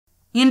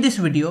In this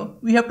video,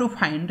 we have to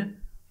find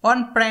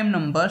on prime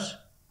numbers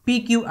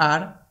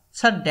PQR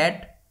such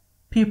that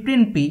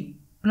 15P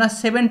plus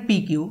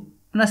 7PQ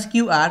plus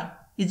QR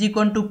is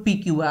equal to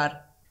PQR.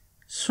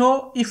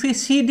 So if we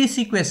see this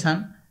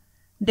equation,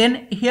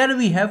 then here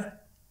we have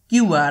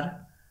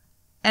QR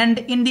and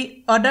in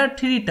the other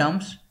three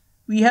terms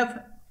we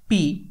have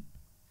P.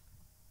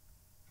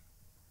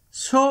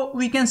 So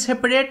we can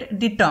separate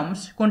the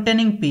terms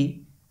containing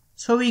P.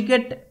 So we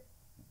get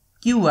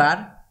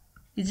QR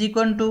is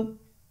equal to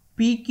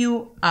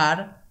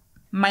PQR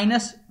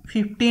minus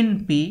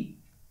 15P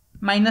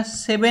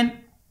minus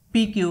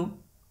 7PQ,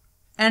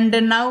 and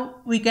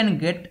now we can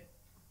get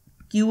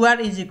QR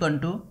is equal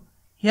to,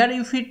 here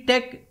if we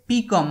take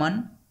P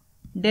common,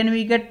 then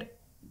we get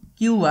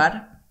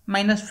QR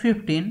minus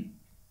 15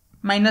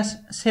 minus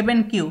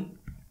 7Q,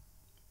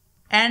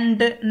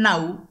 and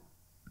now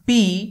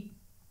P,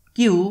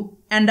 Q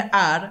and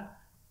R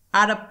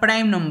are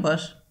prime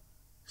numbers,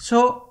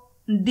 so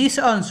this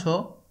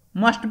also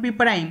must be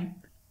prime,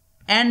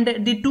 and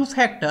the two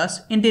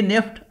factors in the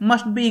left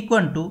must be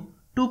equal to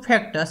two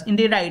factors in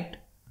the right.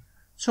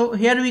 So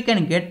here we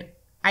can get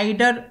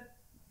either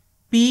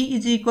P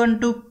is equal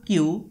to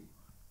Q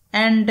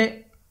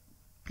and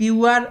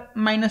QR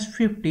minus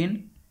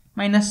 15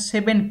 minus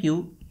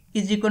 7Q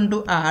is equal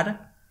to R,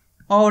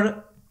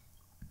 or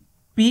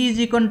P is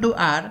equal to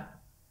R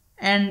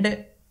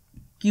and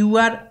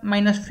QR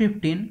minus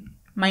 15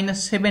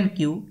 minus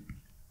 7Q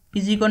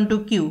is equal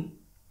to Q.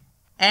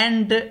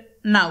 And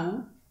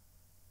now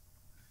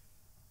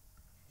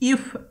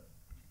if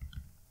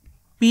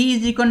P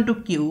is equal to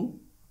Q,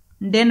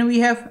 then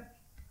we have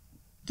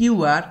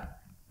QR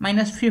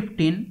minus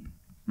 15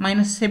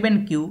 minus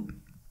 7Q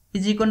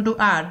is equal to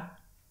R.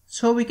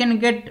 So we can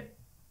get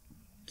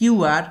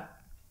QR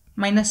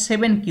minus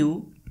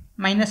 7Q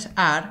minus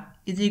R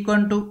is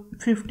equal to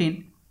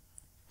 15.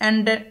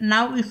 And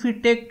now if we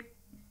take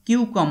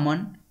Q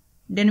common,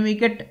 then we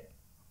get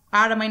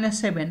R minus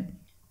 7.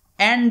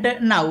 And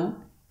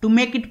now to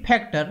make it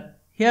factor,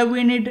 here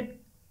we need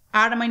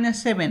R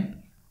minus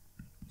 7.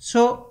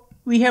 So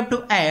we have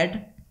to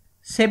add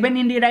 7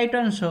 in the right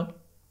also.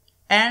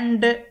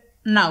 And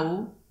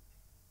now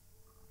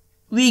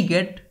we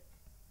get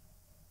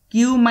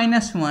Q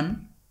minus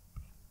 1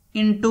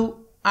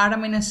 into R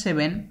minus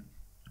 7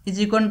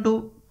 is equal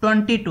to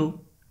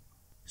 22.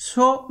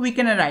 So we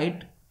can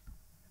write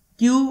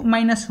Q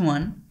minus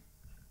 1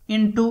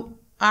 into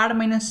R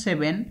minus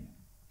 7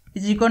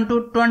 is equal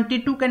to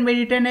 22 can be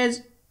written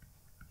as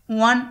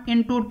 1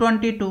 into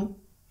 22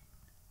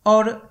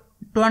 or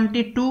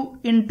 22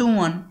 into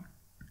 1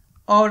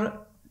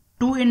 or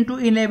 2 into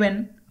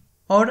 11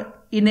 or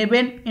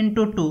 11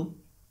 into 2.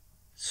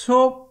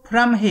 So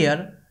from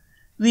here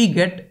we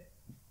get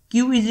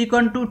Q is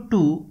equal to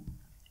 2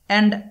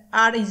 and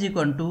R is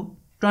equal to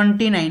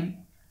 29,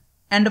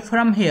 and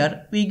from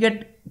here we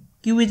get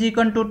Q is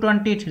equal to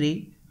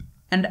 23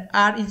 and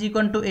R is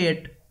equal to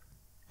 8,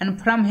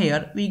 and from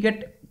here we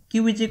get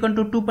Q is equal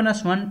to 2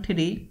 plus 1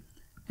 3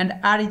 and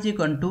R is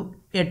equal to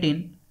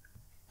 18,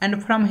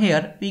 and from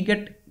here we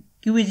get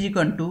Q is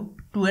equal to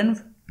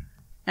 12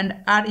 and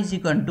R is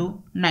equal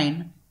to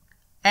 9.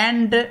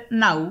 And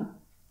now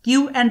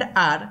Q and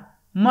R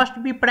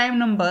must be prime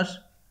numbers.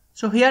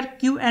 So here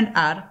Q and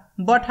R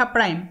both are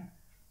prime,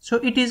 so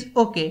it is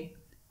okay.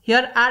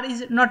 Here R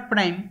is not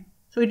prime,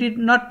 so it is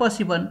not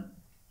possible.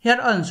 Here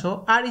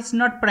also R is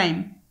not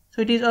prime,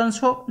 so it is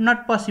also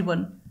not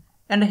possible.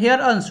 And here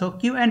also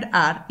Q and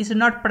R is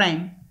not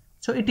prime,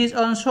 so it is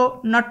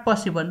also not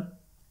possible.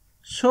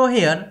 So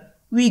here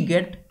we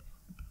get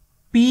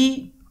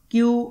P,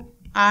 Q,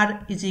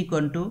 R is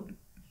equal to,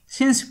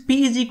 since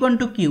P is equal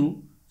to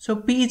Q, so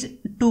P is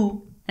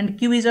 2 and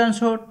Q is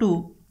also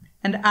 2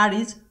 and R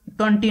is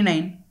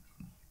 29.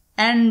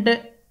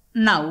 And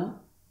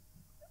now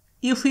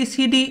if we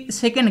see the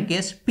second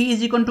case, P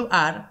is equal to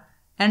R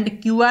and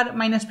QR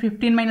minus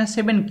 15 minus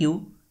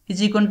 7Q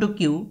is equal to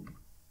Q,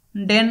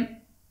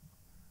 then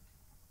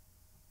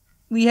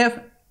we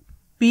have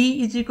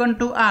P is equal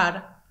to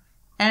R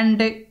and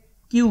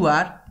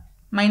QR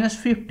minus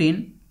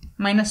 15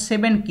 minus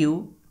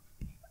 7Q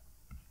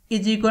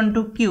is equal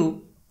to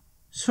Q.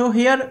 So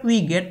here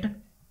we get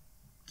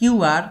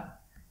QR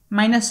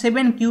minus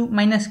 7Q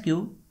minus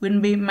Q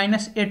will be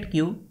minus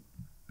 8Q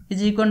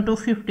is equal to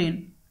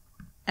 15.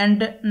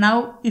 And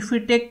now if we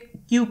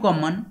take Q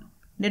common,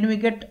 then we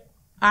get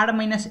R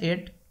minus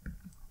 8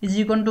 is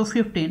equal to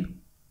 15.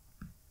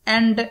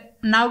 And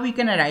now we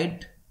can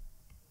write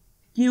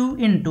Q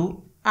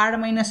into R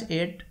minus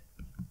 8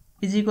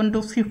 is equal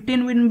to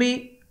 15 will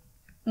be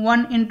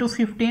 1 into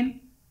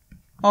 15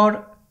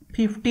 or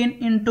 15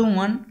 into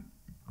 1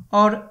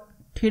 or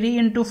 3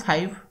 into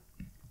 5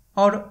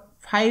 or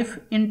 5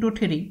 into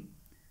 3.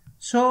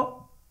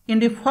 So in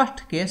the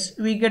first case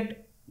we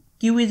get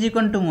Q is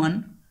equal to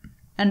 1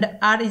 and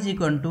R is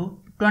equal to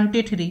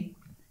 23,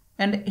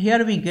 and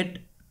here we get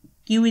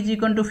Q is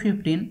equal to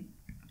 15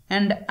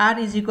 and R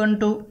is equal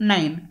to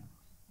 9,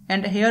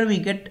 and here we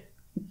get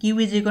Q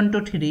is equal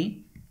to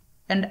 3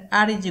 and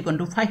R is equal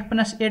to 5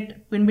 plus 8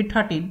 will be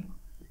 13,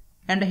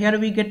 and here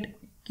we get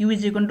q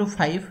is equal to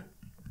 5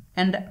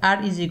 and r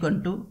is equal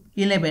to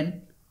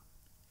 11.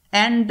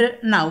 And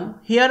now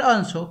here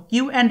also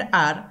q and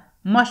r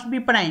must be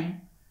prime,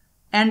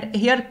 and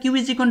here q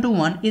is equal to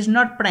 1 is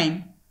not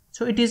prime,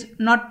 so it is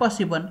not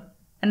possible.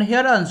 And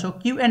here also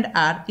q and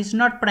r is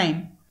not prime,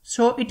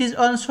 so it is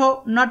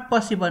also not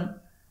possible.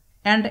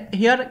 And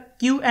here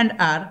q and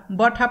r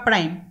both are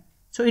prime,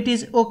 so it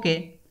is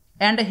okay.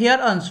 And here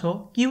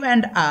also q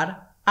and r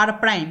are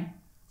prime,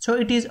 so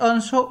it is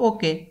also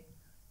okay.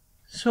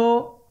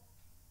 So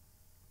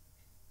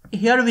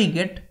here we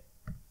get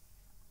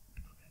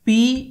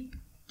p,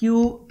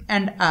 q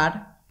and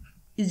r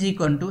is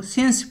equal to,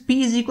 since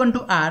p is equal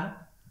to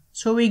r,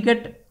 so we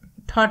get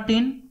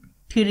 13,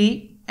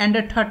 3 and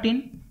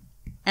 13,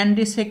 and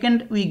the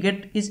second we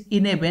get is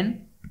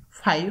 11,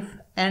 5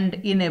 and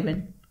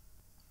 11.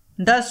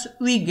 Thus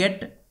we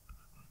get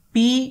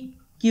p,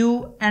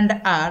 q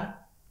and r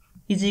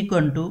is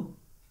equal to,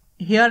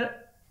 here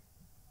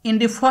in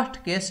the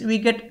first case we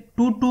get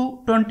 2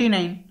 to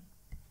 29.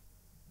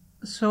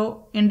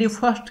 So in the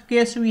first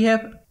case we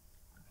have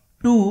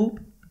 2,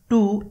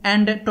 2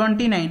 and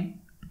 29,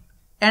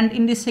 and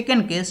in the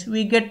second case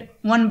we get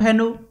one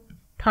value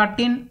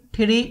 13,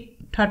 3,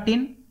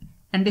 13,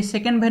 and the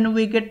second value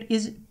we get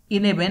is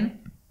 11,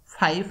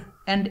 5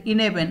 and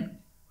 11.